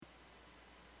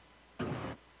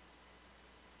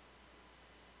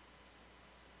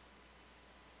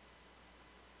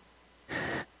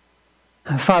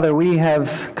Father, we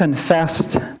have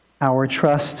confessed our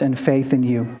trust and faith in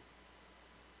you.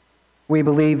 We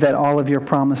believe that all of your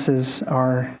promises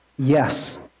are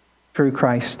yes through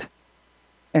Christ,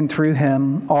 and through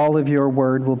him all of your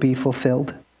word will be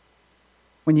fulfilled.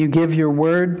 When you give your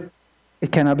word,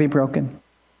 it cannot be broken.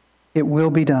 It will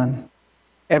be done.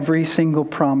 Every single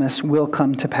promise will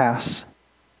come to pass.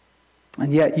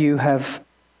 And yet you have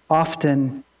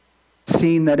often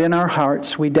seen that in our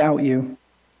hearts we doubt you.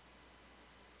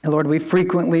 And Lord, we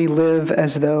frequently live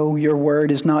as though your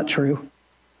word is not true.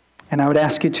 And I would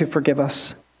ask you to forgive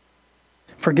us.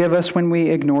 Forgive us when we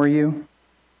ignore you.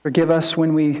 Forgive us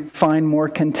when we find more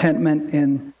contentment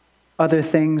in other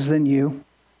things than you.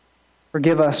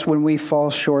 Forgive us when we fall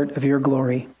short of your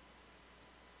glory.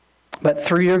 But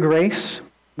through your grace,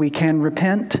 we can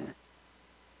repent.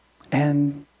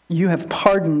 And you have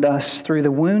pardoned us through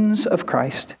the wounds of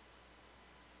Christ.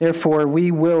 Therefore, we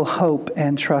will hope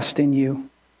and trust in you.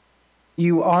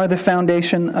 You are the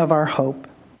foundation of our hope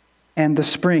and the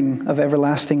spring of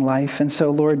everlasting life. And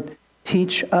so, Lord,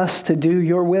 teach us to do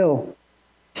your will.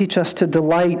 Teach us to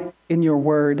delight in your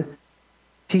word.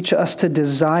 Teach us to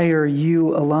desire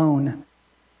you alone.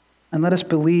 And let us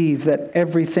believe that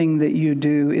everything that you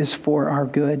do is for our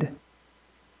good.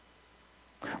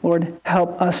 Lord,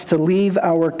 help us to leave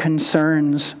our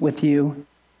concerns with you.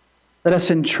 Let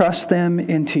us entrust them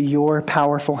into your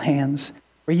powerful hands,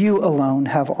 for you alone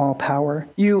have all power.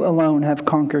 You alone have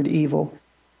conquered evil.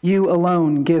 You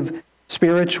alone give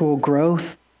spiritual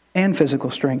growth and physical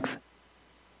strength.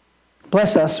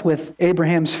 Bless us with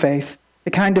Abraham's faith,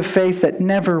 the kind of faith that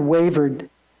never wavered,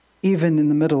 even in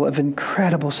the middle of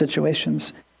incredible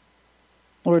situations.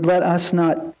 Lord, let us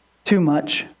not too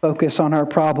much focus on our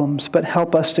problems, but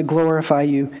help us to glorify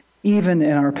you even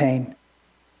in our pain.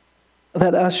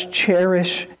 Let us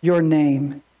cherish your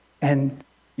name and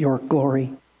your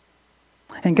glory.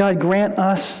 And God, grant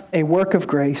us a work of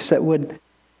grace that would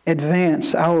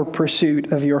advance our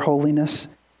pursuit of your holiness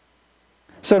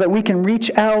so that we can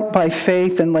reach out by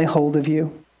faith and lay hold of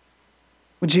you.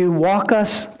 Would you walk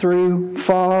us through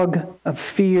fog of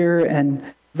fear and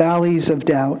valleys of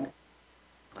doubt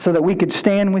so that we could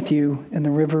stand with you in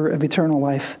the river of eternal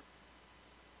life?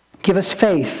 Give us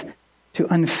faith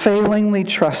to unfailingly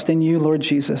trust in you, Lord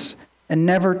Jesus, and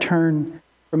never turn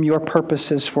from your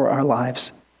purposes for our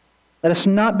lives. Let us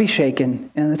not be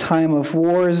shaken in the time of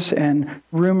wars and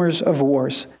rumors of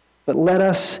wars, but let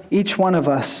us, each one of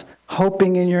us,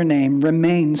 hoping in your name,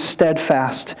 remain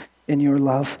steadfast in your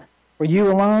love. For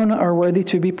you alone are worthy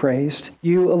to be praised.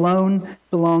 You alone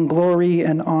belong glory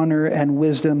and honor and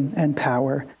wisdom and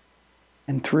power.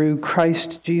 And through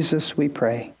Christ Jesus we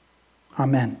pray.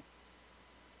 Amen.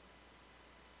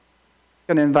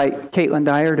 I'm going to invite Caitlin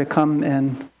Dyer to come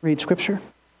and read Scripture.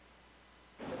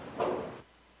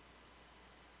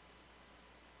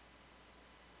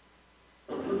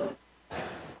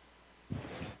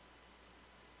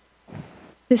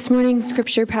 This morning's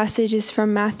scripture passage is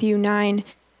from Matthew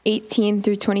 9:18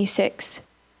 through 26.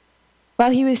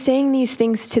 While he was saying these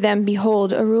things to them,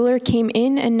 behold, a ruler came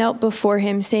in and knelt before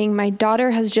him, saying, "My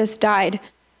daughter has just died,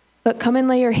 but come and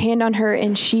lay your hand on her,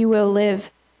 and she will live."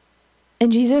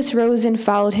 And Jesus rose and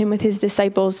followed him with his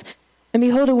disciples. And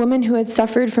behold, a woman who had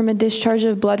suffered from a discharge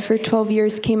of blood for 12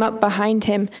 years came up behind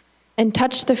him and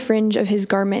touched the fringe of his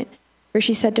garment. For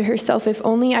she said to herself, "If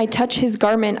only I touch his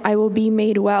garment, I will be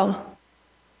made well."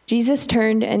 Jesus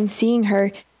turned, and seeing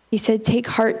her, he said, "Take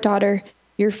heart, daughter,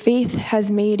 your faith has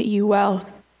made you well."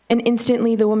 And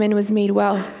instantly the woman was made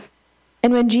well.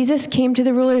 And when Jesus came to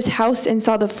the ruler's house and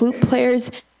saw the flute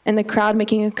players and the crowd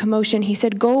making a commotion, he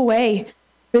said, "Go away,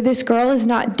 for this girl is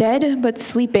not dead, but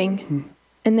sleeping."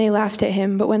 And they laughed at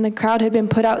him. But when the crowd had been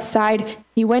put outside,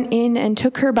 he went in and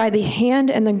took her by the hand,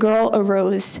 and the girl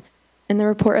arose. And the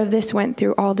report of this went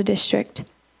through all the district.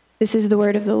 This is the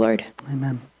word of the Lord.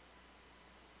 Amen.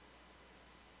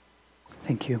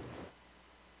 Thank you.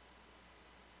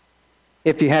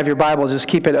 If you have your Bible, just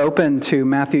keep it open to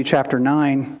Matthew chapter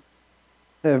 9.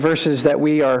 The verses that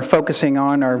we are focusing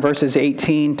on are verses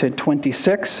 18 to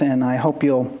 26, and I hope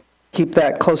you'll keep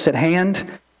that close at hand.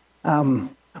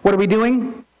 What are we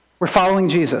doing? We're following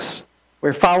Jesus.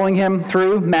 We're following him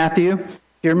through Matthew. If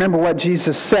you remember what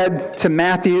Jesus said to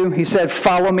Matthew, he said,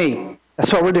 "Follow me."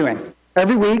 That's what we're doing.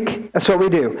 Every week, that's what we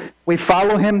do. We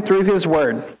follow him through his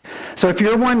word. So if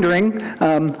you're wondering,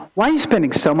 why are you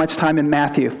spending so much time in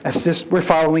Matthew? That's just, we're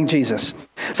following Jesus.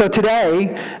 So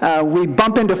today, we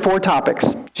bump into 4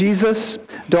 topics: Jesus,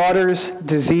 daughters,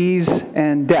 disease,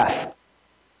 and death.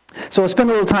 So we'll spend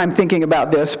a little time thinking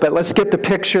about this, but let's get the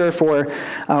picture for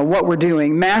what we're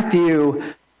doing. Matthew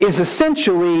is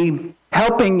essentially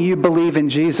helping you believe in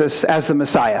Jesus as the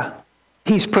Messiah.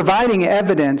 He's providing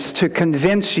evidence to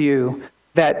convince you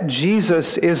that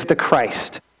Jesus is the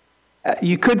Christ.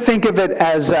 You could think of it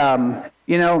as,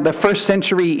 the first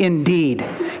century Indeed.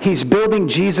 He's building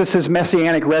Jesus'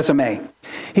 messianic resume.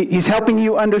 He's helping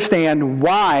you understand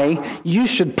why you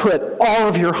should put all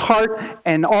of your heart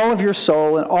and all of your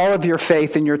soul and all of your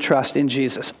faith and your trust in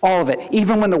Jesus. All of it.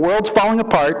 Even when the world's falling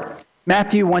apart,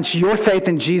 Matthew wants your faith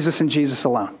in Jesus and Jesus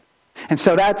alone. And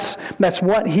so that's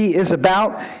what he is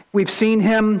about. We've seen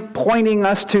him pointing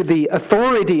us to the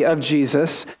authority of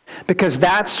Jesus because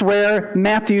that's where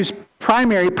Matthew's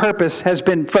primary purpose has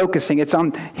been focusing. It's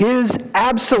on his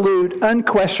absolute,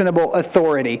 unquestionable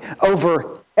authority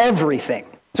over everything.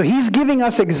 So he's giving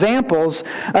us examples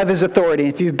of his authority.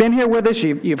 If you've been here with us,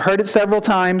 you've heard it several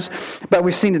times, but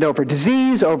we've seen it over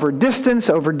disease, over distance,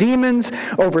 over demons,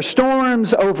 over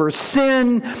storms, over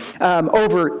sin,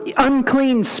 over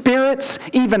unclean spirits,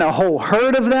 even a whole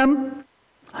herd of them.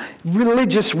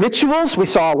 Religious rituals, we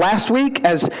saw last week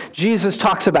as Jesus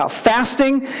talks about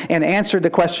fasting and answered the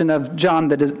question of John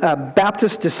the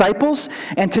Baptist's disciples.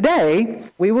 And today,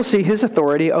 we will see his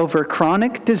authority over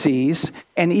chronic disease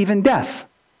and even death.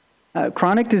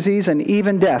 Chronic disease and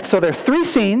even death. So there are three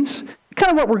scenes,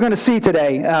 kind of what we're going to see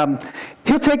today.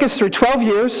 He'll take us through 12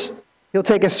 years. He'll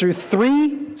take us through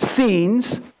three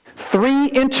scenes, three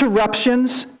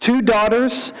interruptions, 2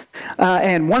 daughters,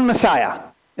 and 1 Messiah.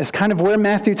 Is kind of where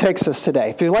Matthew takes us today.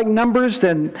 If you like numbers,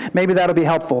 then maybe that'll be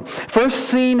helpful. First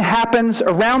scene happens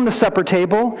around the supper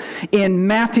table in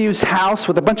Matthew's house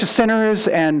with a bunch of sinners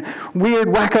and weird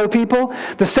wacko people.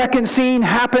 The second scene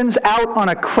happens out on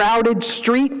a crowded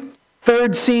street.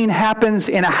 Third scene happens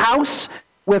in a house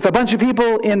with a bunch of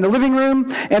people in the living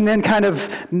room, and then kind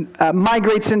of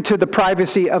migrates into the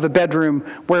privacy of a bedroom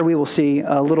where we will see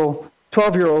a little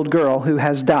 12-year-old girl who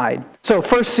has died. So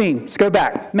first scene, let's go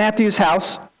back. Matthew's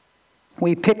house.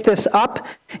 We pick this up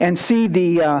and see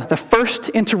the first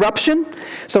interruption.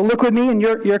 So look with me in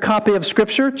your copy of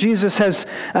Scripture. Jesus has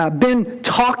been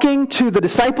talking to the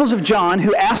disciples of John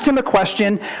who asked him a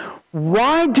question.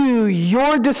 Why do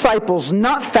your disciples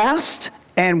not fast?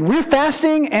 And we're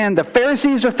fasting and the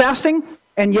Pharisees are fasting,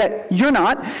 and yet you're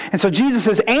not. And so Jesus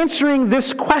is answering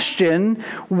this question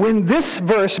when this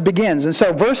verse begins. And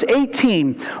so verse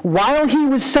 18, while he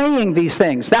was saying these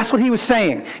things, that's what he was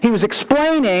saying. He was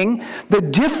explaining the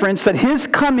difference that his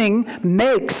coming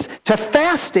makes to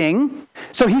fasting.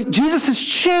 So Jesus has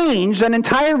changed an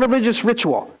entire religious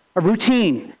ritual, a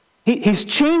routine. He's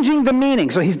changing the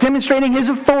meaning. So he's demonstrating his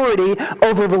authority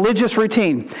over religious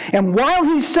routine. And while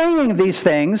he's saying these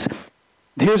things,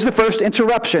 here's the first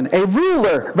interruption. A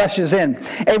ruler rushes in.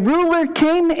 A ruler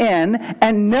came in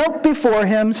and knelt before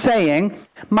him, saying,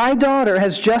 "My daughter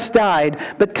has just died,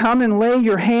 but come and lay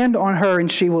your hand on her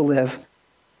and she will live."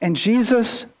 And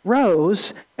Jesus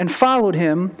rose and followed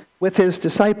him with his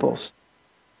disciples.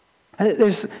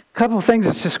 There's a couple of things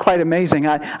that's just quite amazing.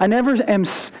 I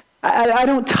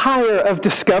don't tire of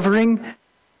discovering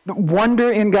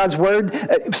wonder in God's word.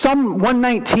 Psalm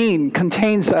 119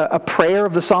 contains a prayer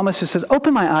of the psalmist who says,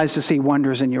 "Open my eyes to see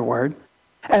wonders in your word."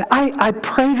 And I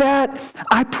pray that.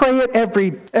 I pray it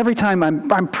every time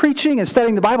I'm preaching and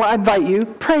studying the Bible. I invite you,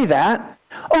 pray that.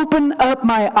 Open up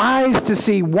my eyes to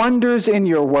see wonders in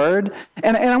your word.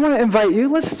 And I want to invite you,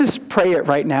 let's just pray it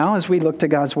right now as we look to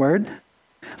God's word.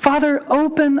 Father,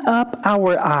 open up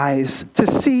our eyes to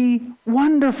see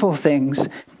wonderful things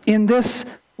in this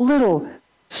little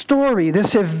story,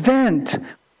 this event,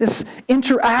 this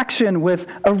interaction with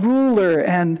a ruler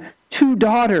and 2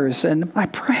 daughters. And I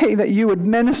pray that you would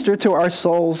minister to our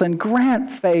souls and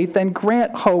grant faith and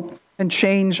grant hope and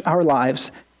change our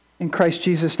lives. In Christ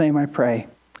Jesus' name I pray.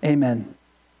 Amen.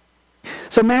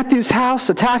 So Matthew's house,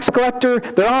 a tax collector,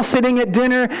 they're all sitting at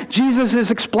dinner. Jesus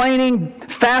is explaining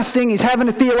fasting. He's having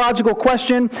a theological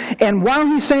question. And while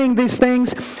he's saying these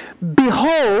things,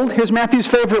 behold, here's Matthew's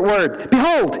favorite word.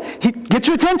 Behold, get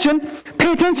your attention.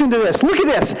 Pay attention to this. Look at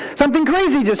this. Something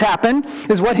crazy just happened,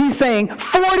 is what he's saying.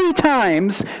 40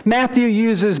 times Matthew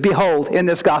uses behold in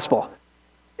this gospel.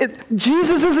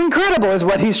 Jesus is incredible, is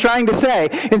what he's trying to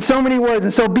say in so many words.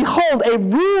 And so, behold, a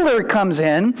ruler comes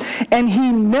in, and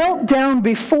he knelt down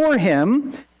before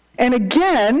him. And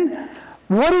again,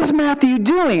 what is Matthew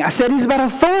doing? I said he's about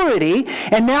authority,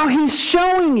 and now he's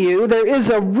showing you there is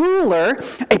a ruler,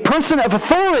 a person of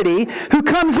authority, who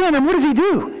comes in, and what does he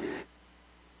do?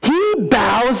 He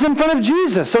bows in front of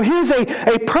Jesus. So here's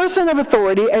a person of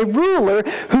authority, a ruler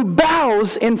who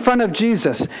bows in front of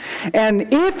Jesus.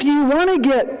 And if you want to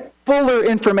get fuller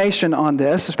information on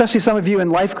this, especially some of you in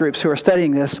life groups who are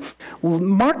studying this,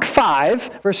 Mark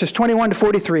 5, verses 21 to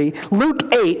 43,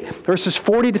 Luke 8, verses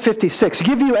 40 to 56,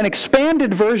 give you an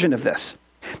expanded version of this.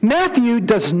 Matthew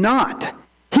does not.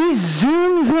 He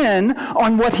zooms in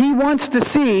on what he wants to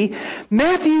see.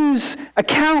 Matthew's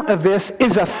account of this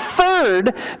is a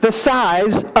third the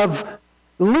size of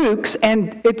Luke's,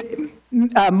 and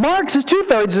Mark's is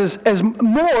 2/3 as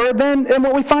more than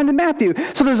what we find in Matthew.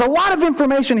 So there's a lot of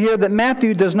information here that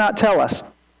Matthew does not tell us.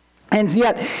 And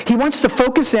yet, he wants to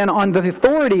focus in on the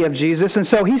authority of Jesus, and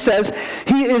so he says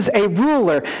he is a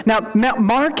ruler. Now,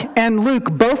 Mark and Luke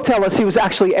both tell us he was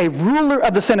actually a ruler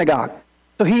of the synagogue.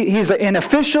 So he's an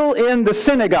official in the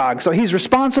synagogue. So he's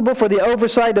responsible for the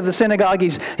oversight of the synagogue.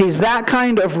 He's that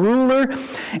kind of ruler,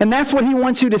 and that's what he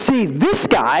wants you to see. This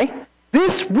guy,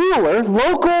 this ruler,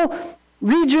 local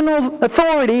regional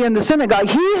authority in the synagogue,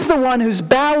 he's the one who's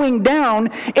bowing down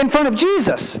in front of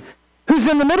Jesus, who's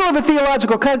in the middle of a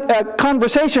theological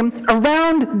conversation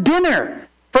around dinner.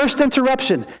 First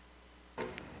interruption.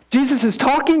 Jesus is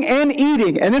talking and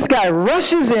eating, and this guy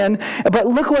rushes in, but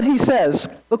look what he says.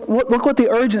 Look what the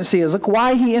urgency is. Look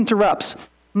why he interrupts.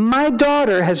 My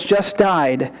daughter has just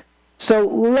died, so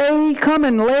come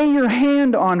and lay your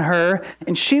hand on her,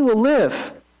 and she will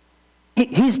live.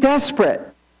 He's desperate.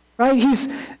 Right?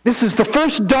 This is the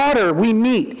first daughter we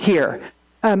meet here.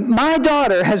 My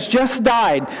daughter has just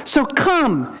died, so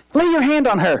come, lay your hand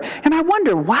on her. And I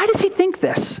wonder, why does he think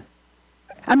this?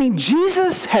 I mean,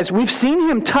 we've seen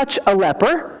him touch a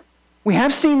leper. We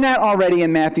have seen that already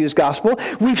in Matthew's gospel.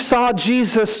 We've saw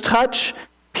Jesus touch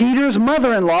Peter's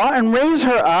mother-in-law and raise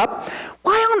her up.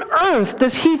 Why on earth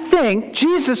does he think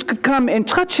Jesus could come and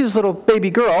touch his little baby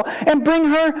girl and bring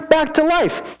her back to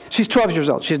life? She's 12 years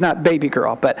old. She's not baby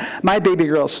girl, but my baby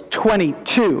girl's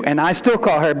 22, and I still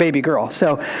call her baby girl.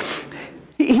 So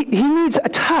he needs a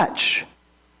touch.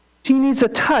 She needs a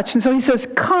touch. And so he says,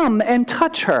 come and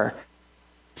touch her.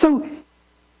 So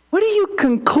what do you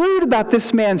conclude about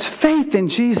this man's faith in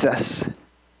Jesus?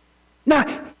 Now,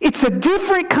 it's a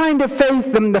different kind of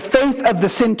faith than the faith of the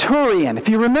centurion. If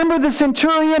you remember the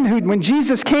centurion who, when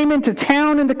Jesus came into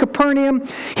town into Capernaum,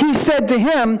 he said to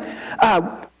him,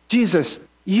 Jesus,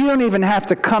 you don't even have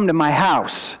to come to my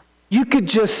house. You could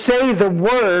just say the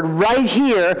word right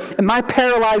here, and my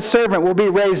paralyzed servant will be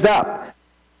raised up.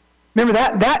 Remember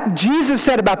that Jesus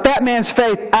said about that man's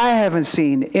faith, I haven't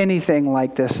seen anything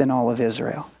like this in all of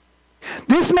Israel.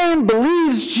 This man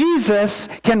believes Jesus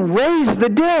can raise the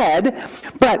dead,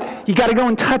 but you got to go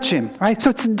and touch him, right?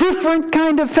 So it's a different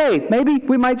kind of faith. Maybe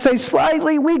we might say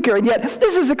slightly weaker, and yet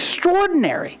this is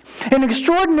extraordinary. An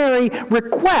extraordinary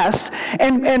request.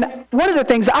 And one of the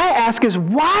things I ask is,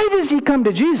 why does he come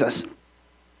to Jesus?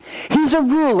 He's a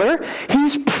ruler.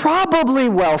 He's probably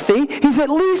wealthy. He's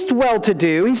at least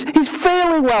well-to-do. He's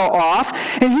fairly well off,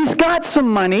 and he's got some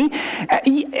money.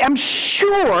 I'm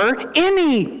sure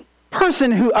any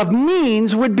person who of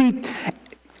means would be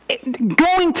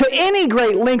going to any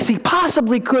great lengths he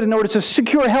possibly could in order to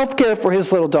secure health care for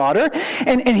his little daughter,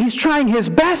 and he's trying his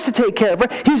best to take care of her.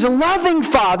 He's a loving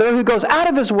father who goes out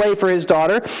of his way for his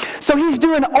daughter, so he's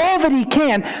doing all that he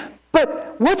can.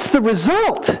 But what's the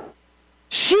result?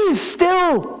 She's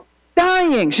still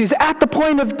dying. She's at the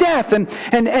point of death,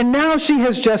 and now she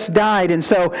has just died. And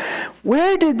so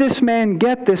where did this man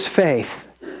get this faith?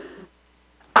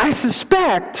 I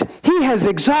suspect he has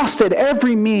exhausted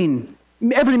every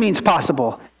means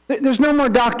possible. There's no more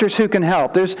doctors who can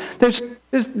help. There's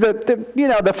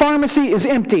the pharmacy is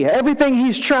empty. Everything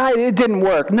he's tried, it didn't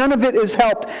work. None of it has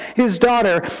helped his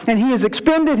daughter, and he has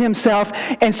expended himself,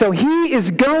 and so he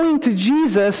is going to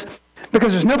Jesus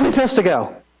because there's no place else to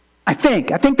go. I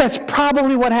think that's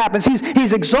probably what happens.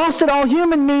 He's exhausted all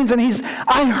human means, and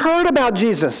I heard about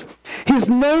Jesus. His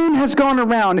name has gone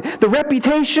around. The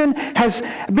reputation has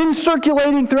been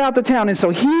circulating throughout the town. And so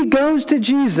he goes to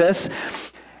Jesus,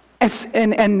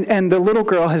 and the little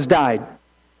girl has died.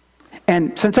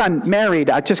 And since I'm married,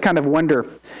 I just kind of wonder,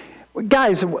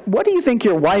 guys, what do you think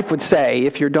your wife would say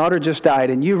if your daughter just died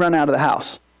and you run out of the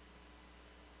house?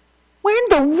 Where in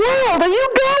the world are you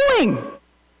going?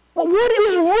 What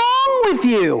is wrong with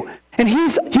you? And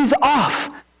he's off.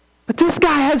 But this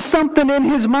guy has something in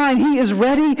his mind. He is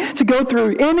ready to go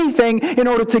through anything in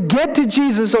order to get to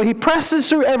Jesus. So he presses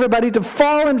through everybody to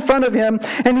fall in front of him.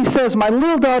 And he says, my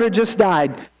little daughter just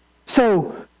died.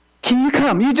 So can you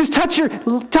come? You just touch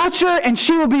her and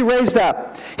she will be raised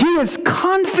up. He is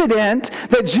confident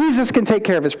that Jesus can take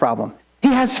care of his problem. He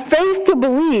has faith to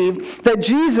believe that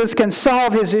Jesus can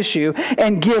solve his issue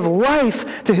and give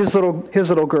life to his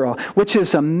little girl, which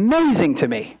is amazing to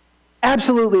me.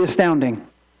 Absolutely astounding.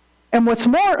 And what's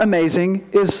more amazing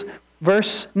is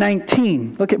verse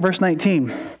 19. Look at verse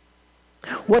 19.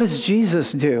 What does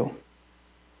Jesus do?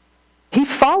 He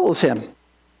follows him.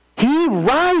 He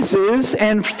rises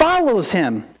and follows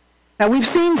him. Now, we've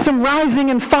seen some rising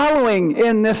and following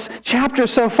in this chapter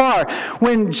so far.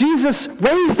 When Jesus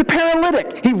raised the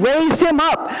paralytic, he raised him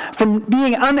up from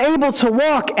being unable to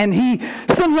walk, and he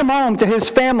sent him home to his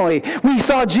family. We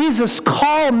saw Jesus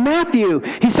call Matthew.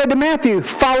 He said to Matthew,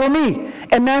 "Follow me."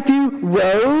 And Matthew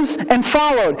rose and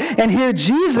followed. And here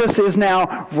Jesus is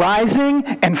now rising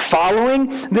and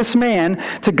following this man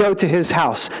to go to his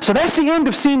house. So that's the end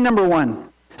of scene number one.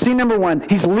 Scene number one,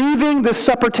 he's leaving the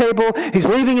supper table. He's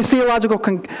leaving his theological,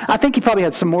 I think he probably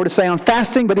had some more to say on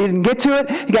fasting, but he didn't get to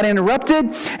it. He got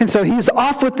interrupted. And so he's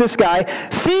off with this guy.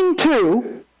 Scene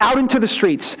two, out into the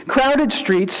streets. Crowded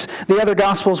streets, the other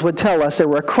Gospels would tell us. There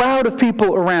were a crowd of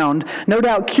people around, no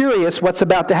doubt curious what's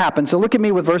about to happen. So look at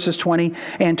me with verses 20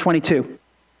 and 22.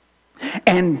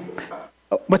 And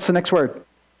what's the next word?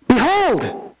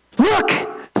 Behold, look!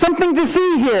 Something to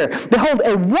see here. Behold,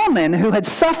 a woman who had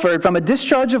suffered from a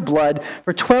discharge of blood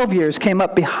for 12 years came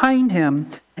up behind him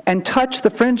and touched the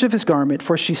fringe of his garment,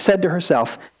 for she said to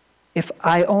herself, "If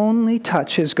I only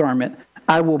touch his garment,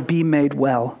 I will be made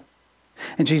well."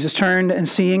 And Jesus turned and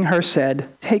seeing her said,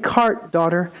 "Take heart,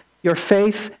 daughter, your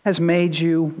faith has made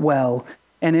you well."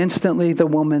 And instantly the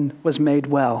woman was made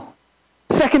well.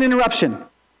 Second interruption.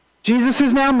 Jesus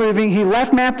is now moving. He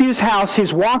left Matthew's house.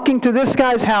 He's walking to this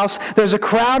guy's house. There's a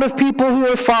crowd of people who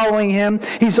are following him.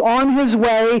 He's on his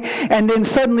way. And then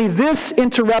suddenly this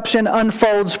interruption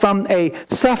unfolds from a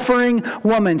suffering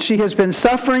woman. She has been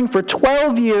suffering for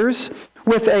 12 years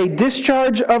with a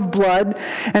discharge of blood.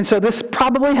 And so this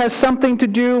probably has something to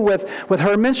do with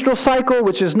her menstrual cycle,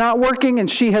 which is not working. And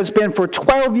she has been for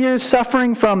 12 years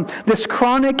suffering from this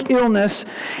chronic illness.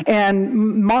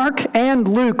 And Mark and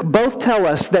Luke both tell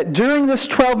us that during this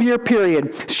 12-year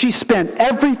period, she spent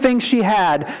everything she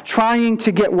had trying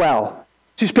to get well.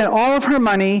 She spent all of her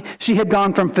money. She had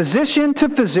gone from physician to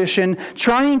physician,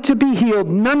 trying to be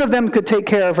healed. None of them could take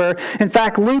care of her. In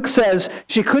fact, Luke says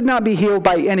she could not be healed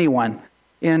by anyone.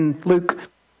 In Luke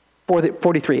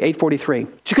 8:43.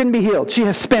 She couldn't be healed. She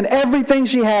has spent everything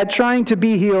she had trying to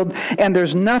be healed, and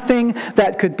there's nothing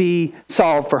that could be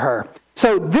solved for her.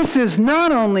 So this is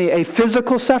not only a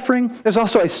physical suffering, there's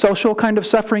also a social kind of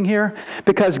suffering here,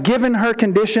 because given her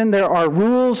condition, there are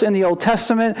rules in the Old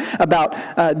Testament about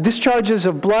discharges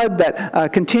of blood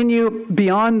that continue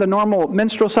beyond the normal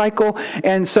menstrual cycle,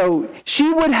 and so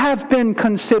she would have been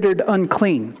considered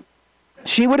unclean.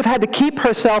 She would have had to keep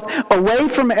herself away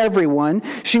from everyone.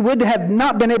 She would have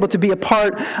not been able to be a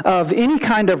part of any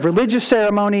kind of religious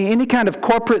ceremony, any kind of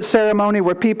corporate ceremony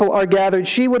where people are gathered.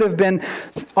 She would have been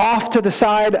off to the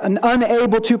side and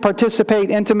unable to participate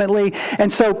intimately.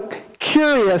 And so,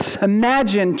 curious,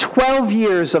 imagine 12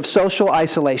 years of social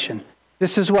isolation.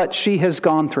 This is what she has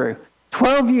gone through.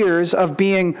 12 years of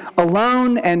being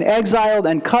alone and exiled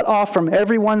and cut off from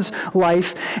everyone's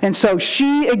life. And so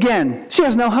she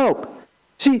has no hope.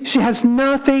 She has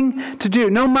nothing to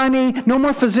do, no money, no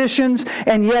more physicians,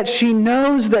 and yet she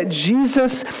knows that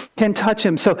Jesus can touch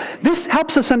him. So this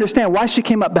helps us understand why she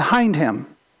came up behind him.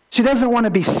 She doesn't want to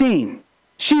be seen.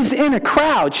 She's in a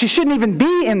crowd. She shouldn't even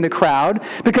be in the crowd,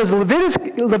 because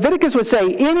Leviticus would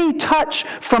say any touch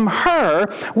from her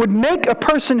would make a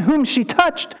person whom she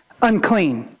touched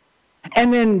unclean.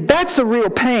 And then that's a real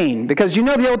pain, because you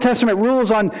know the Old Testament rules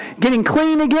on getting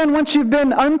clean again once you've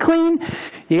been unclean.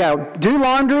 You got to do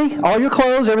laundry. All your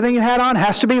clothes, everything you had on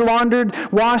has to be laundered,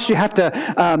 washed. You have to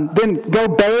then go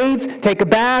bathe, take a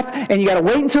bath, and you got to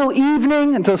wait until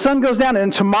evening, until the sun goes down, and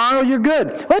then tomorrow you're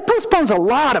good. Well, it postpones a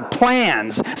lot of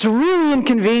plans. It's really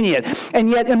inconvenient. And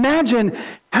yet imagine,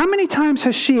 how many times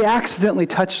has she accidentally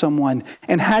touched someone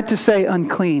and had to say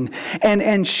unclean?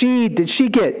 And did she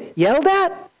get yelled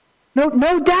at?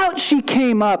 No doubt she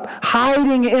came up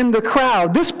hiding in the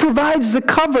crowd. This provides the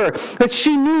cover that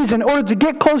she needs in order to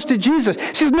get close to Jesus.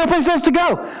 She has no place else to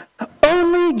go.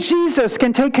 Only Jesus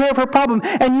can take care of her problem.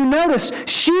 And you notice,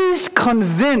 she's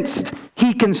convinced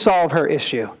he can solve her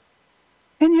issue.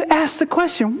 And you ask the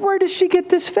question, where does she get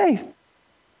this faith?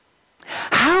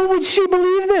 How would she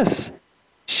believe this?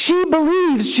 She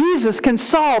believes Jesus can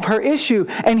solve her issue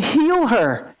and heal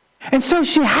her. And so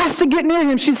she has to get near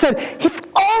him. She said, if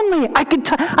only I could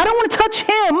I don't want to touch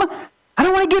him. I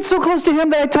don't want to get so close to him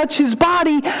that I touch his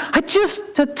body. I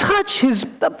just to touch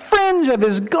the fringe of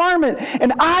his garment,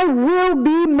 and I will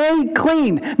be made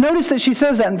clean. Notice that she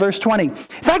says that in verse 20.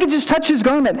 If I could just touch his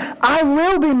garment, I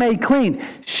will be made clean.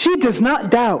 She does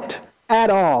not doubt at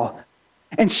all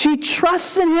And she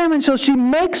trusts in him, and so she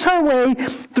makes her way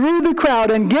through the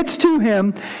crowd and gets to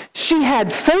him. She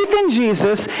had faith in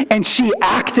Jesus, and she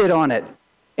acted on it.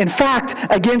 In fact,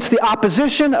 against the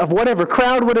opposition of whatever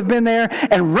crowd would have been there,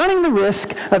 and running the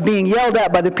risk of being yelled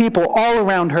at by the people all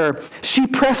around her, she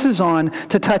presses on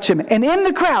to touch him. And in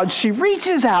the crowd, she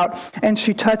reaches out and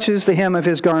she touches the hem of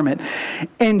his garment.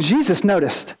 And Jesus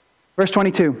noticed. Verse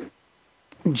 22.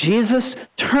 Jesus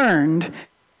turned.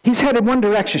 He's headed one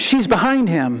direction. She's behind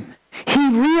him. He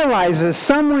realizes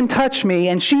someone touched me,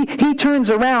 and he turns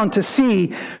around to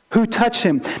see who touched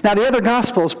him. Now, the other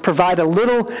Gospels provide a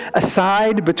little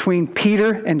aside between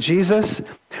Peter and Jesus.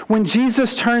 When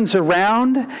Jesus turns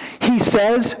around, he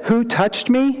says, "Who touched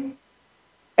me?"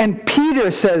 And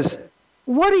Peter says,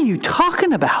 "What are you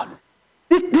talking about?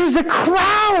 There's a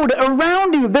crowd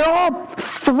around you. They're all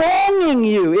thronging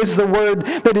you," is the word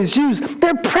that is used.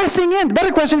 They're pressing in. The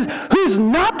better question is, who's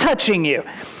not touching you?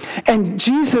 And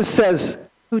Jesus says,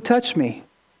 "Who touched me?"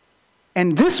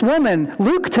 And this woman,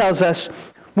 Luke tells us,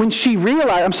 Mark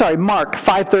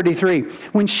 5:33,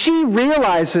 when she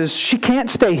realizes she can't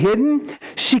stay hidden,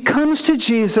 she comes to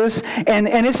Jesus, and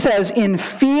it says, in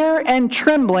fear and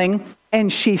trembling,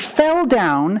 and she fell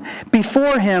down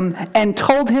before him and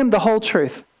told him the whole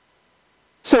truth.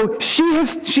 So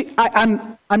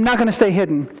I'm not going to stay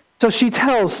hidden. So she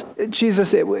tells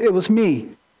Jesus, it was me.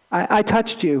 I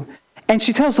touched you. And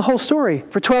she tells the whole story.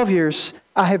 For 12 years,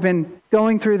 I have been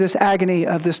going through this agony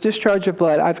of this discharge of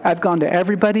blood. I've gone to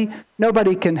everybody.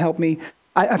 Nobody can help me.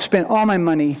 I've spent all my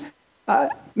money.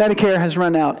 Medicare has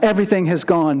run out. Everything has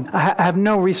gone. I have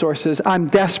no resources. I'm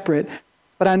desperate.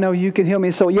 But I know you can heal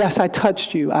me. So yes, I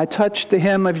touched you. I touched the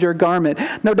hem of your garment.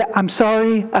 No, I'm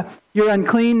sorry. You're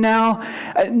unclean now.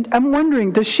 I'm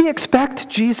wondering, does she expect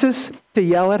Jesus to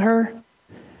yell at her?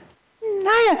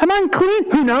 I'm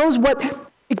unclean. Who knows what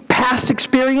past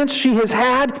experience she has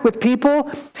had with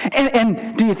people?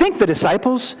 And do you think the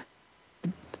disciples,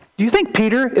 do you think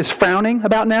Peter is frowning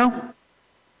about now?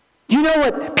 Do you know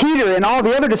what Peter and all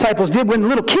the other disciples did when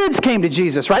little kids came to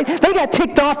Jesus, right? They got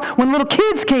ticked off when little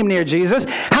kids came near Jesus.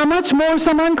 How much more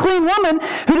some unclean woman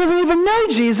who doesn't even know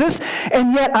Jesus?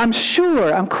 And yet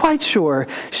I'm quite sure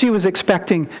she was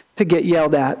expecting to get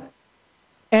yelled at.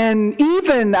 And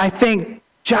even, I think,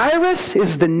 Jairus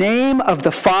is the name of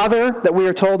the father that we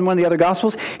are told in one of the other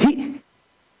Gospels. He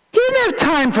didn't have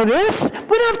time for this.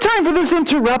 We don't have time for this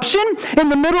interruption in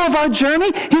the middle of our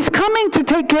journey. He's coming to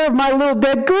take care of my little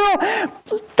dead girl.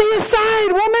 Stay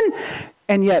aside, woman.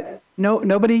 And yet,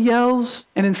 nobody yells.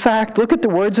 And in fact, look at the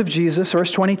words of Jesus,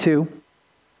 verse 22.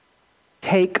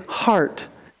 Take heart,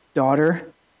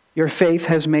 daughter. Your faith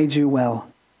has made you well.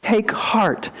 Take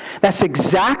heart. That's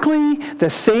exactly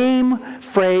the same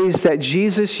phrase that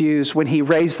Jesus used when he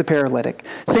raised the paralytic.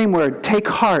 Same word, take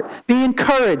heart. Be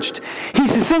encouraged.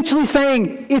 He's essentially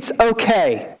saying it's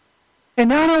okay. And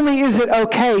not only is it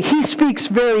okay, he speaks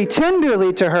very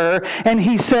tenderly to her and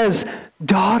he says,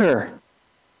 daughter.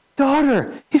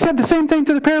 Daughter. He said the same thing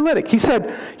to the paralytic. He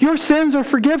said, your sins are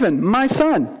forgiven, my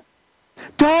son.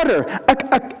 Daughter,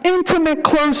 an intimate,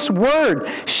 close word.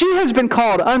 She has been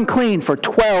called unclean for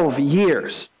 12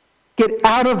 years. Get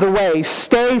out of the way.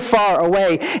 Stay far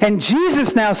away. And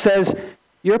Jesus now says,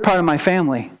 you're part of my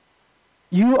family.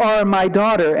 You are my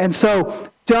daughter. And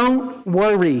so don't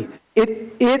worry.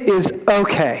 It is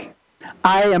okay.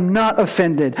 I am not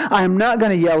offended. I am not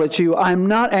going to yell at you. I'm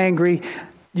not angry.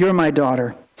 You're my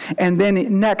daughter. And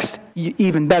then next,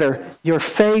 even better, your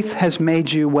faith has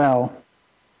made you well.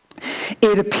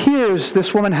 It appears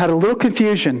this woman had a little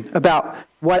confusion about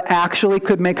what actually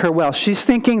could make her well. She's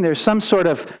thinking there's some sort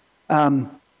of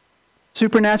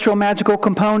supernatural, magical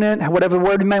component, whatever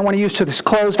word you might want to use, to his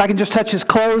clothes. If I can just touch his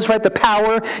clothes, right? The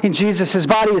power in Jesus'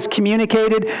 body is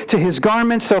communicated to his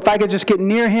garments. So if I could just get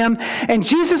near him. And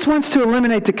Jesus wants to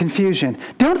eliminate the confusion.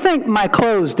 Don't think my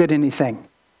clothes did anything.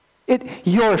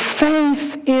 Your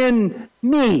faith in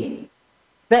me.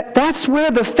 That's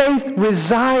where the faith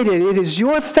resided. It is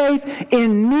your faith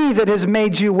in me that has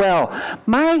made you well.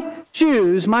 My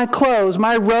shoes, my clothes,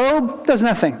 my robe does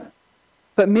nothing.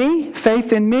 But me,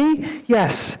 faith in me,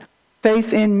 yes,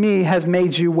 faith in me has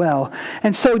made you well.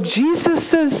 And so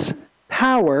Jesus'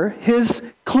 power, his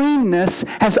cleanness,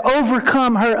 has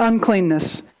overcome her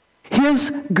uncleanness.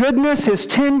 His goodness, his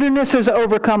tenderness has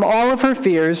overcome all of her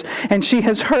fears, and she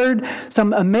has heard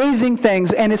some amazing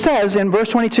things. And it says in verse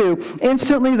 22,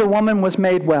 instantly the woman was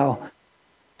made well.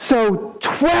 So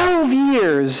 12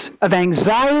 years of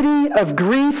anxiety, of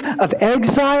grief, of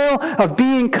exile, of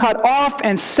being cut off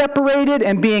and separated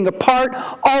and being apart,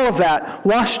 all of that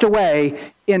washed away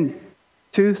in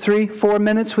 2, 3, 4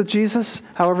 minutes with Jesus,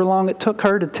 however long it took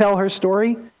her to tell her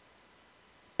story.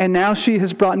 and now she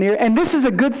has brought near. And this is a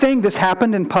good thing this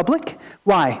happened in public.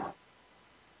 Why?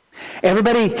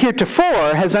 Everybody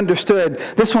heretofore has understood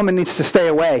this woman needs to stay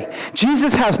away.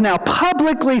 Jesus has now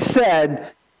publicly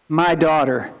said, my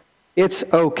daughter, it's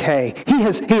okay. He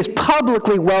has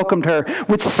publicly welcomed her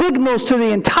with signals to the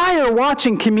entire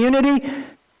watching community.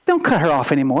 Don't cut her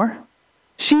off anymore.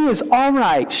 She is all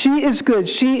right. She is good.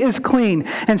 She is clean.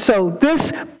 And so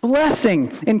this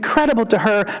blessing, incredible to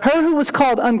her who was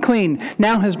called unclean,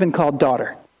 now has been called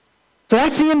daughter. So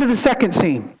that's the end of the second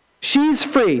scene. She's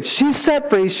free. She's set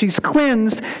free. She's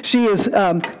cleansed. She is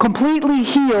completely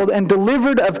healed and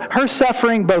delivered of her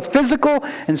suffering, both physical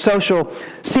and social.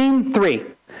 Scene 3.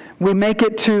 We make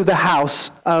it to the house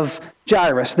of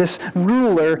Jairus, this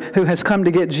ruler who has come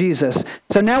to get Jesus.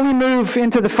 So now we move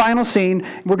into the final scene.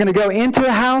 We're going to go into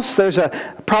the house. There's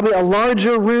probably a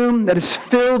larger room that is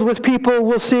filled with people,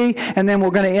 we'll see. And then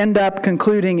we're going to end up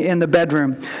concluding in the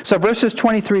bedroom. So verses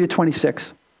 23 to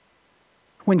 26.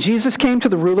 When Jesus came to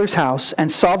the ruler's house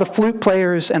and saw the flute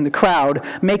players and the crowd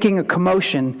making a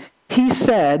commotion, he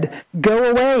said,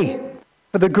 "Go away,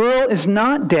 for the girl is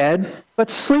not dead, but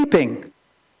sleeping."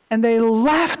 And they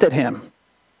laughed at him.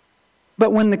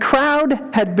 But when the crowd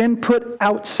had been put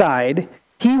outside,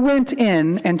 he went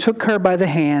in and took her by the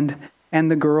hand, and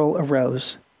the girl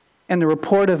arose. And the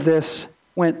report of this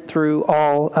went through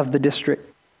all of the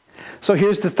district. So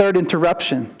here's the third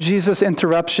interruption. Jesus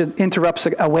interrupts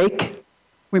a wake.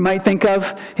 We might think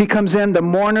of, he comes in, the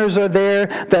mourners are there,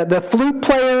 the flute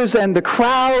players and the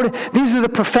crowd. These are the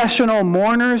professional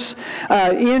mourners.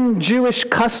 In Jewish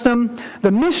custom,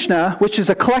 the Mishnah, which is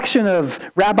a collection of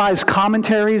rabbis'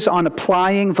 commentaries on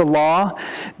applying the law,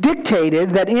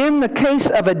 dictated that in the case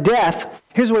of a death,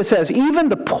 here's what it says, even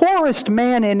the poorest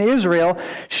man in Israel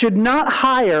should not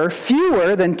hire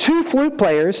fewer than 2 flute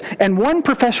players and 1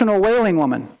 professional wailing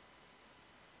woman.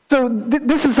 So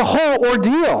this is a whole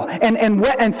ordeal,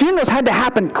 and funerals had to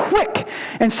happen quick.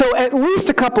 And so at least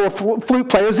a couple of flute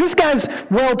players. This guy's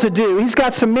well-to-do. He's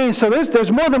got some means. So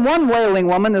there's more than 1 wailing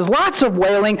woman. There's lots of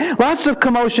wailing, lots of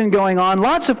commotion going on,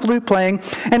 lots of flute playing.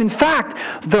 And in fact,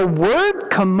 the word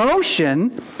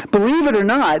commotion, believe it or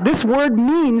not, this word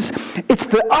means it's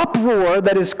the uproar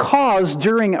that is caused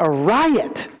during a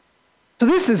riot. So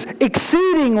this is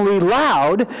exceedingly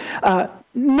loud,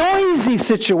 noisy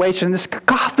situation, this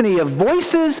cacophony of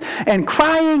voices and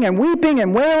crying and weeping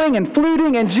and wailing and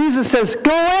fluting, and Jesus says,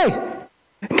 "Go away,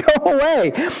 go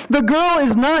away. The girl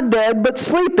is not dead, but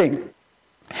sleeping."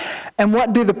 And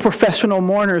what do the professional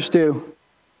mourners do?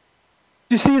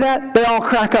 Do you see that? They all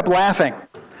crack up laughing.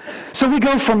 So we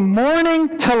go from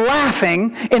mourning to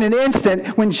laughing in an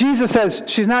instant when Jesus says,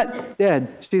 "She's not dead,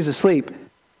 she's asleep."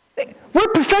 We're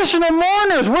professional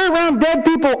mourners. We're around dead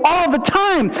people all the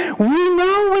time. We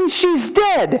know when she's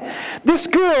dead. This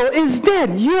girl is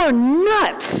dead. You're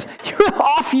nuts. You're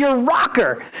off your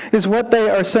rocker, is what they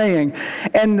are saying.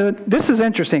 And this is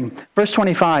interesting. Verse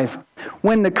 25.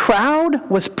 When the crowd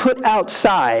was put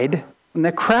outside, when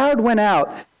the crowd went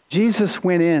out, Jesus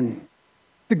went in.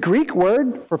 The Greek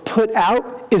word for put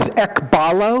out is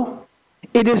ekbalo.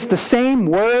 It is the same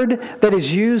word that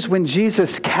is used when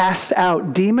Jesus casts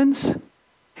out demons.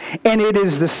 And it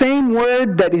is the same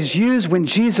word that is used when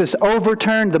Jesus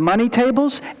overturned the money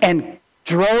tables and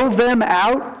drove them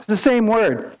out. It's the same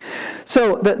word.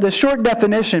 So the short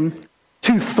definition,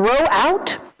 to throw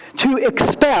out, to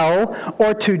expel,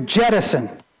 or to jettison.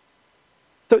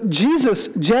 So Jesus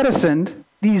jettisoned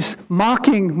these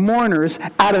mocking mourners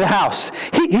out of the house.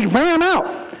 He ran them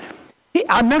out.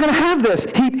 I'm not going to have this.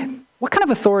 What kind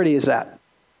of authority is that?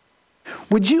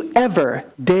 Would you ever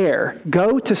dare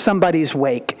go to somebody's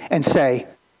wake and say,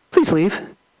 "Please leave.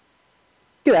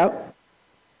 Get out.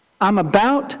 I'm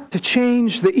about to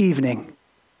change the evening"?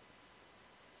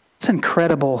 It's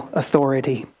incredible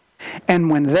authority.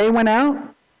 And when they went out,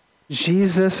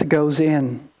 Jesus goes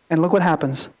in. And look what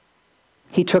happens.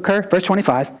 He took her, verse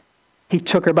 25, he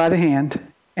took her by the hand,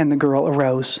 and the girl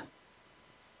arose.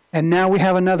 And now we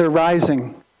have another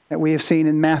rising that we have seen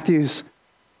in Matthew's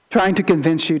trying to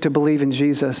convince you to believe in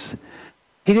Jesus.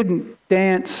 He didn't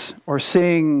dance or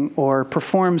sing or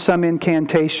perform some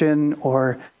incantation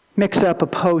or mix up a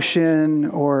potion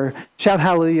or shout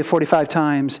hallelujah 45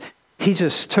 times. He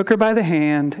just took her by the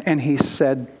hand and he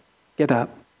said, "Get up."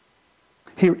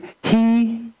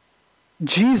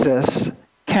 Jesus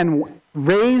can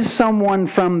raise someone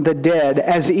from the dead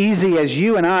as easy as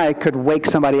you and I could wake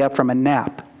somebody up from a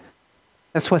nap.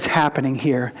 That's what's happening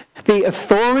here. The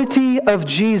authority of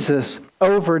Jesus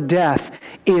over death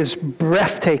is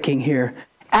breathtaking here.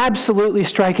 Absolutely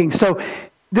striking. So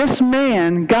This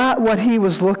man got what he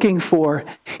was looking for.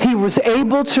 He was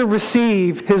able to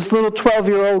receive his little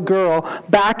 12-year-old girl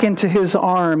back into his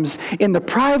arms in the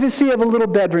privacy of a little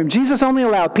bedroom. Jesus only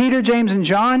allowed Peter, James, and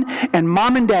John and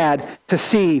mom and dad to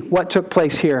see what took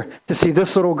place here, to see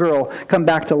this little girl come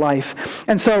back to life.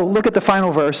 And so look at the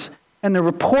final verse. And the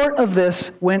report of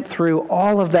this went through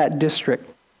all of that district.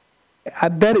 I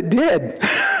bet it did.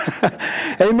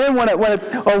 Amen. When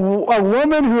a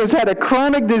woman who has had a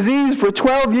chronic disease for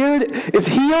 12 years is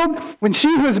healed, when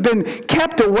she who has been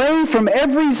kept away from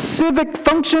every civic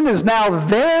function is now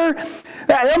there,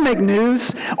 that'll make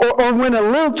news. Or when a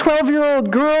little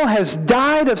 12-year-old girl has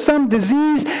died of some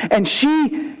disease and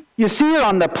you see her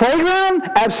on the playground,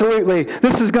 absolutely,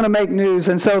 this is going to make news.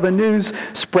 And so the news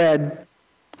spread.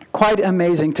 Quite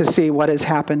amazing to see what has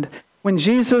happened. When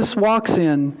Jesus walks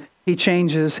in, he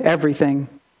changes everything.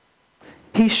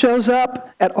 He shows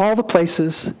up at all the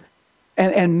places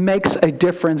and makes a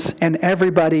difference, and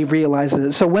everybody realizes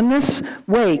it. So when this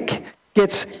wake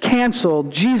gets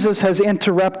canceled, Jesus has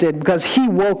interrupted because he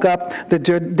woke up the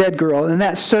dead girl, and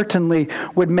that certainly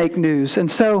would make news.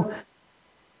 And so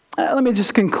let me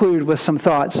just conclude with some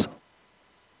thoughts.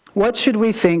 What should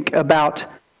we think about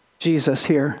Jesus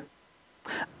here?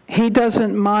 He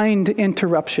doesn't mind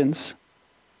interruptions.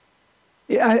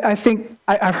 I think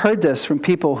I've heard this from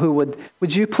people who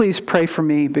would you please pray for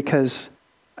me because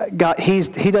God, he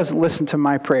doesn't listen to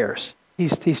my prayers.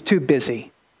 He's too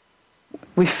busy.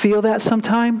 We feel that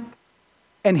sometime.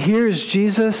 And here's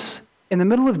Jesus in the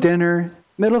middle of dinner,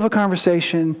 middle of a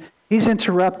conversation. He's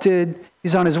interrupted.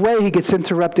 He's on his way. He gets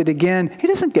interrupted again. He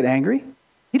doesn't get angry.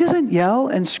 He doesn't yell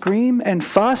and scream and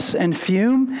fuss and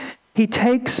fume. He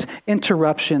takes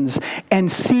interruptions and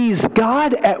sees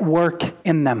God at work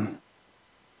in them.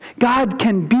 God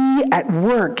can be at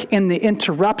work in the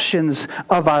interruptions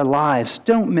of our lives.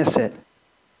 Don't miss it.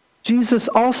 Jesus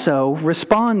also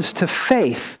responds to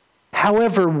faith,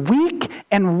 however weak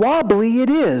and wobbly it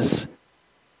is.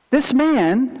 This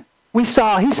man, we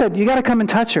saw, he said, you got to come and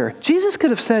touch her. Jesus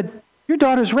could have said, your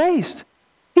daughter's raised.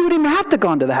 He wouldn't even have to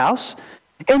go into the house.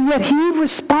 And yet he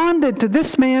responded to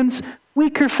this man's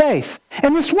weaker faith.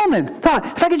 And this woman thought,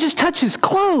 if I could just touch his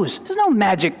clothes, there's no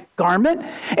magic garment.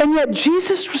 And yet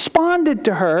Jesus responded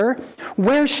to her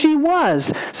where she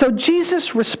was. So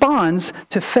Jesus responds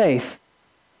to faith.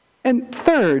 And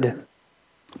third,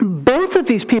 both of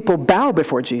these people bow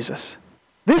before Jesus.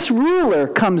 This ruler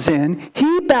comes in,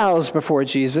 he bows before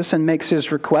Jesus and makes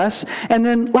his requests. And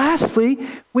then lastly,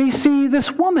 we see this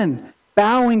woman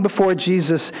bowing before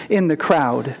Jesus in the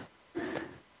crowd.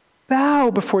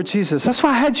 Bow before Jesus. That's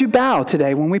why I had you bow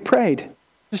today when we prayed.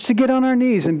 Just to get on our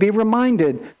knees and be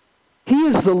reminded, he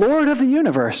is the Lord of the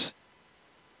universe.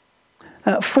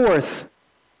 Fourth,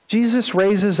 Jesus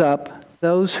raises up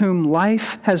those whom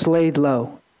life has laid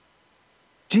low.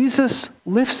 Jesus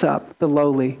lifts up the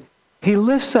lowly. He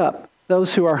lifts up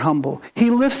those who are humble. He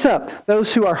lifts up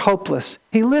those who are hopeless.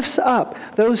 He lifts up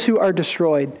those who are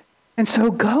destroyed. And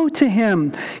so go to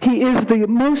him. He is the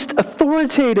most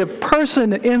authoritative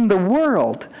person in the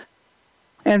world.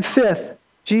 And fifth,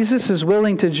 Jesus is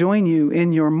willing to join you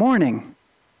in your mourning.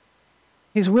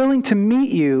 He's willing to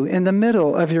meet you in the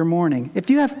middle of your mourning. If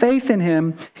you have faith in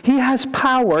him, he has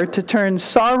power to turn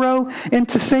sorrow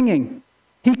into singing.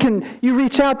 You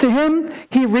reach out to him,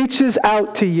 he reaches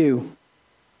out to you.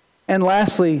 And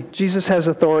lastly, Jesus has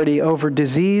authority over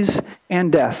disease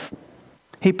and death.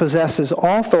 He possesses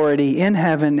all authority in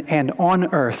heaven and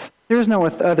on earth. There is no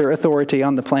other authority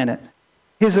on the planet.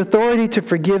 His authority to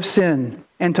forgive sin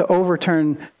and to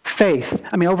overturn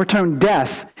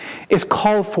death is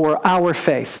called for our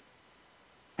faith.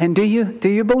 And do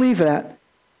you believe that?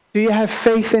 Do you have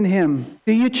faith in him?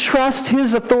 Do you trust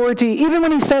his authority even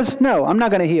when he says, no, I'm not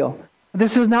going to heal?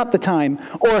 This is not the time.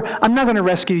 Or I'm not going to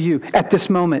rescue you at this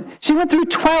moment. She went through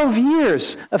 12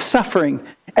 years of suffering,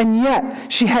 and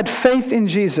yet she had faith in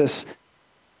Jesus.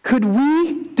 Could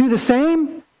we do the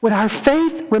same? Would our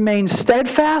faith remain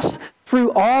steadfast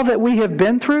through all that we have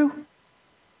been through?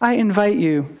 I invite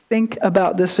you, think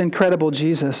about this incredible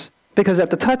Jesus, because at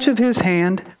the touch of his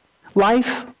hand,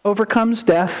 life overcomes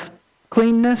death,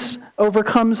 cleanness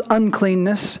overcomes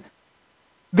uncleanness,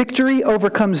 victory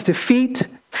overcomes defeat,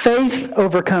 faith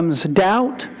overcomes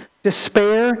doubt,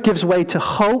 despair gives way to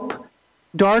hope,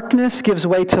 darkness gives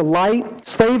way to light,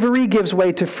 slavery gives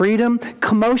way to freedom,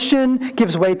 commotion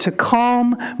gives way to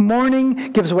calm,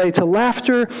 mourning gives way to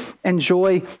laughter, and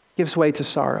joy gives way to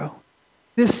sorrow.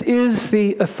 This is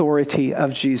the authority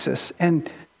of Jesus, and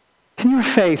Can your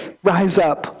faith rise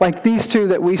up like these two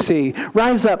that we see?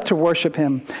 Rise up to worship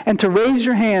him and to raise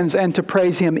your hands and to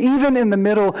praise him. Even in the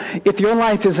middle, if your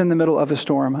life is in the middle of a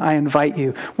storm, I invite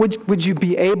you. Would you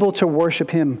be able to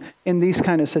worship him in these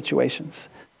kind of situations?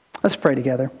 Let's pray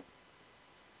together.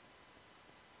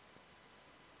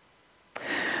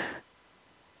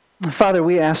 Father,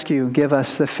 we ask you, give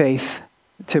us the faith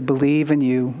to believe in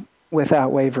you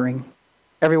without wavering.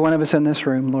 Every one of us in this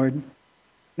room, Lord,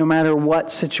 no matter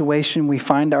what situation we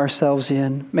find ourselves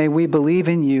in, may we believe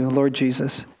in you, Lord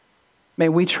Jesus. May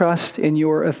we trust in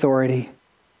your authority.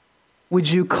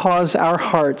 Would you cause our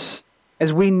hearts,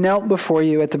 as we knelt before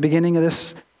you at the beginning of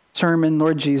this sermon,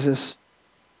 Lord Jesus,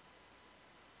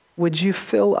 would you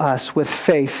fill us with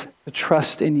faith to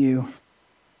trust in you,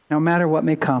 no matter what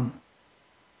may come?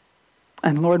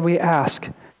 And Lord, we ask,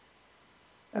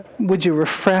 would you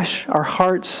refresh our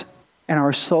hearts and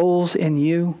our souls in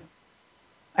you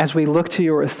as we look to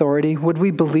your authority? Would we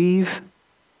believe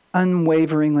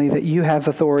unwaveringly that you have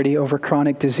authority over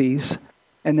chronic disease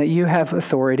and that you have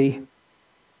authority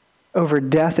over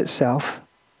death itself,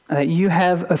 and that you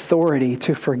have authority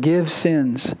to forgive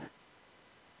sins,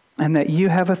 and that you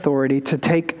have authority to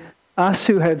take us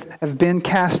who have been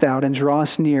cast out and draw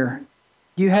us near.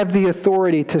 You have the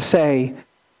authority to say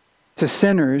to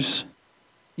sinners,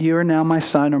 you are now my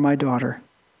son or my daughter.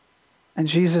 And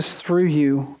Jesus, through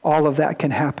you, all of that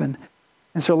can happen.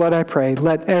 And so, Lord, I pray,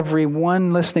 let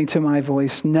everyone listening to my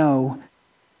voice know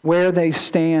where they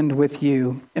stand with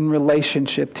you in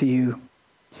relationship to you.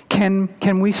 Can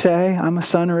we say, I'm a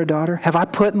son or a daughter? Have I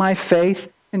put my faith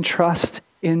and trust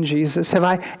in Jesus? Have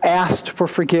I asked for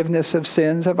forgiveness of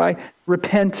sins? Have I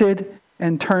repented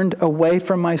and turned away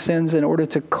from my sins in order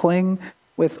to cling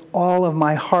with all of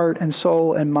my heart and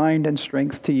soul and mind and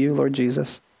strength to you, Lord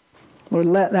Jesus? Lord,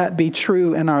 let that be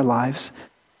true in our lives.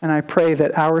 And I pray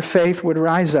that our faith would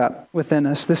rise up within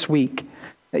us this week,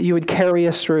 that you would carry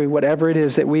us through whatever it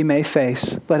is that we may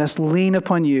face. Let us lean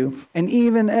upon you. And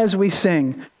even as we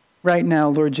sing right now,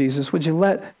 Lord Jesus, would you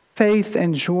let faith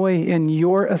and joy in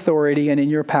your authority and in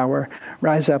your power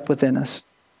rise up within us.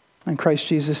 In Christ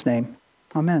Jesus' name,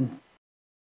 amen.